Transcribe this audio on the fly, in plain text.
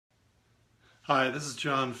Hi, this is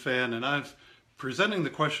John Fenn, and I'm presenting the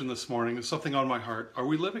question this morning of something on my heart. Are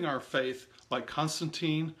we living our faith like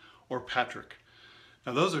Constantine or Patrick?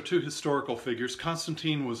 Now, those are two historical figures.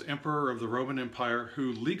 Constantine was emperor of the Roman Empire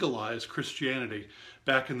who legalized Christianity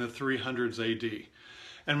back in the 300s AD.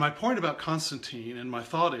 And my point about Constantine, and my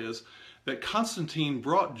thought is that Constantine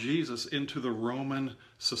brought Jesus into the Roman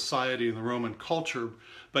society and the Roman culture,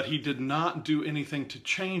 but he did not do anything to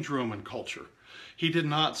change Roman culture. He did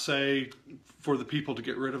not say for the people to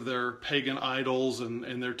get rid of their pagan idols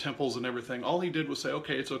and their temples and everything. All he did was say,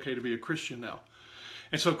 okay, it's okay to be a Christian now.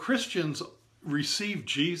 And so Christians received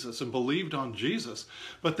Jesus and believed on Jesus,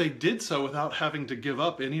 but they did so without having to give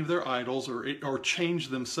up any of their idols or change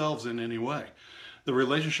themselves in any way. The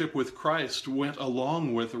relationship with Christ went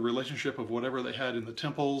along with the relationship of whatever they had in the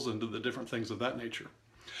temples and the different things of that nature.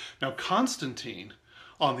 Now, Constantine,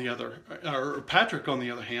 or Patrick, on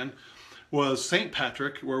the other hand, was St.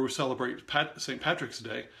 Patrick, where we celebrate St. Patrick's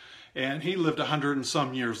Day, and he lived 100 and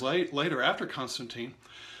some years later after Constantine.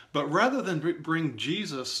 But rather than bring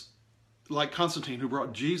Jesus, like Constantine, who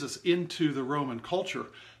brought Jesus into the Roman culture,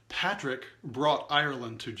 Patrick brought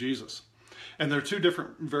Ireland to Jesus. And there are two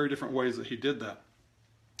very different ways that he did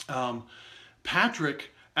that.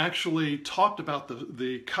 Patrick actually talked about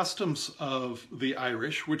the customs of the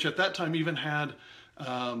Irish, which at that time even had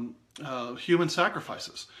human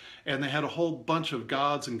sacrifices. And they had a whole bunch of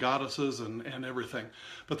gods and goddesses and everything.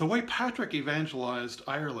 But the way Patrick evangelized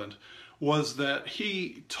Ireland was that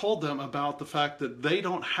he told them about the fact that they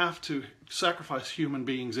don't have to sacrifice human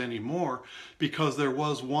beings anymore because there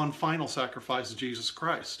was one final sacrifice, Jesus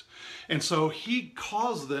Christ. And so he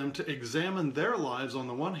caused them to examine their lives on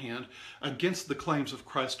the one hand against the claims of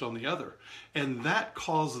Christ on the other. And that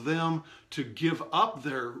caused them to give up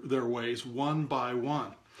their ways one by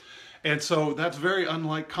one. And so that's very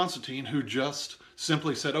unlike Constantine, who just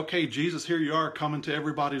simply said, okay, Jesus, here you are, come into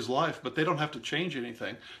everybody's life, but they don't have to change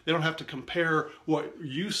anything. They don't have to compare what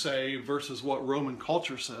you say versus what Roman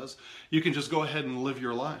culture says. You can just go ahead and live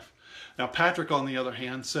your life. Now, Patrick, on the other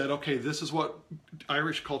hand, said, okay, this is what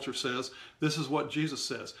Irish culture says, this is what Jesus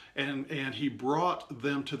says. And he brought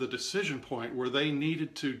them to the decision point where they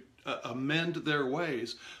needed to amend their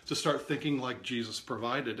ways to start thinking like Jesus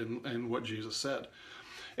provided and what Jesus said.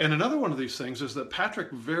 And another one of these things is that Patrick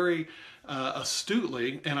very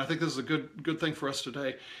astutely, and I think this is a good thing for us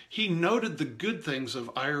today, he noted the good things of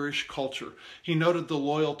Irish culture. He noted the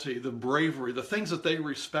loyalty, the bravery, the things that they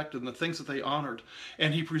respected and the things that they honored.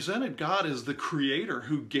 And he presented God as the creator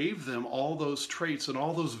who gave them all those traits and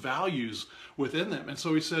all those values within them. And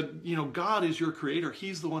so he said, you know, God is your creator.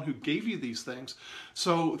 He's the one who gave you these things.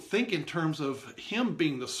 So think in terms of him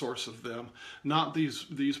being the source of them, not these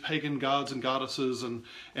pagan gods and goddesses and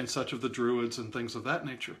such of the Druids and things of that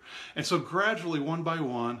nature. And so gradually, one by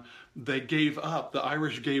one, they gave up. The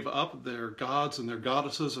Irish gave up their gods and their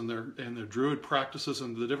goddesses and their Druid practices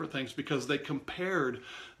and the different things because they compared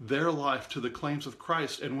their life to the claims of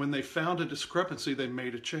Christ. And when they found a discrepancy, they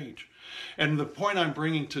made a change. And the point I'm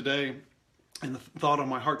bringing today, and the thought on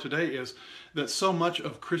my heart today, is that so much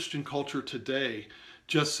of Christian culture today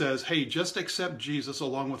just says, hey, just accept Jesus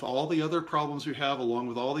along with all the other problems you have, along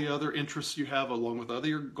with all the other interests you have, along with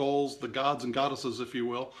other goals, the gods and goddesses, if you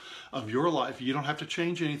will, of your life. You don't have to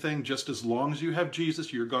change anything. Just as long as you have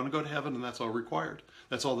Jesus, you're going to go to heaven, and that's all required.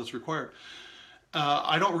 That's all that's required.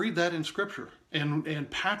 I don't read that in Scripture.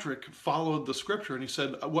 And Patrick followed the Scripture, and he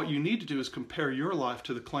said, what you need to do is compare your life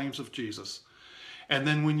to the claims of Jesus. And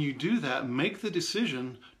then when you do that, make the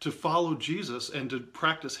decision to follow Jesus and to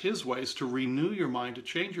practice his ways, to renew your mind, to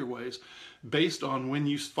change your ways based on when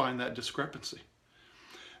you find that discrepancy.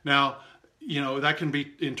 Now, you know, that can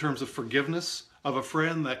be in terms of forgiveness of a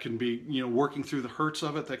friend, that can be, you know, working through the hurts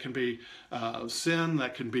of it, that can be sin,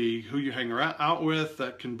 that can be who you hang out with,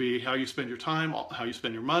 that can be how you spend your time, how you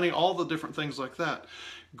spend your money, all the different things like that.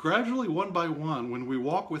 Gradually, one by one, when we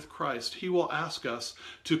walk with Christ, he will ask us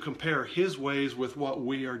to compare his ways with what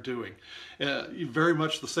we are doing. Very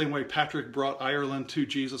much the same way Patrick brought Ireland to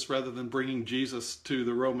Jesus rather than bringing Jesus to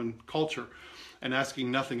the Roman culture and asking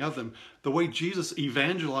nothing of them. The way Jesus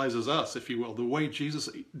evangelizes us, if you will, the way Jesus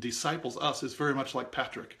disciples us is very much like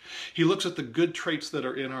Patrick. He looks at the good traits that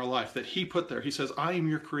are in our life that he put there. He says, I am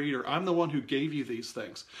your creator. I'm the one who gave you these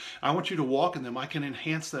things. I want you to walk in them. I can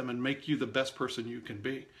enhance them and make you the best person you can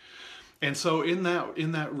be. And so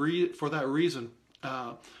for that reason,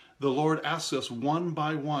 the Lord asks us one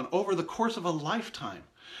by one over the course of a lifetime,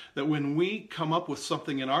 that when we come up with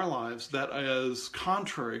something in our lives that is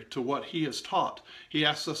contrary to what he has taught, he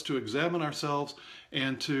asks us to examine ourselves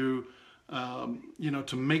and to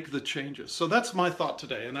make the changes. So that's my thought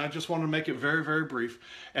today. And I just want to make it very, very brief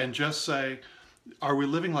and just say, Are we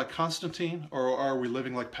living like Constantine, or are we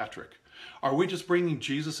living like Patrick? Are we just bringing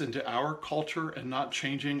Jesus into our culture and not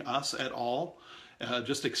changing us at all?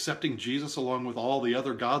 Just accepting Jesus along with all the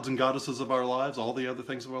other gods and goddesses of our lives, all the other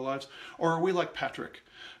things of our lives? Or are we like Patrick,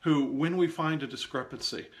 who, when we find a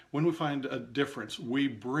discrepancy, when we find a difference, we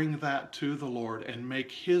bring that to the Lord and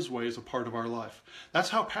make his ways a part of our life? That's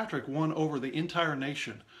how Patrick won over the entire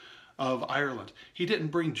nation of Ireland. He didn't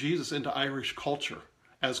bring Jesus into Irish culture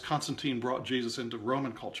as Constantine brought Jesus into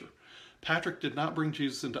Roman culture. Patrick did not bring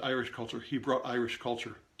Jesus into Irish culture. He brought Irish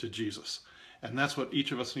culture to Jesus. And that's what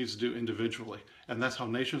each of us needs to do individually. And that's how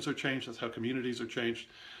nations are changed. That's how communities are changed.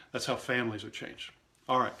 That's how families are changed.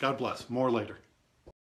 All right. God bless. More later.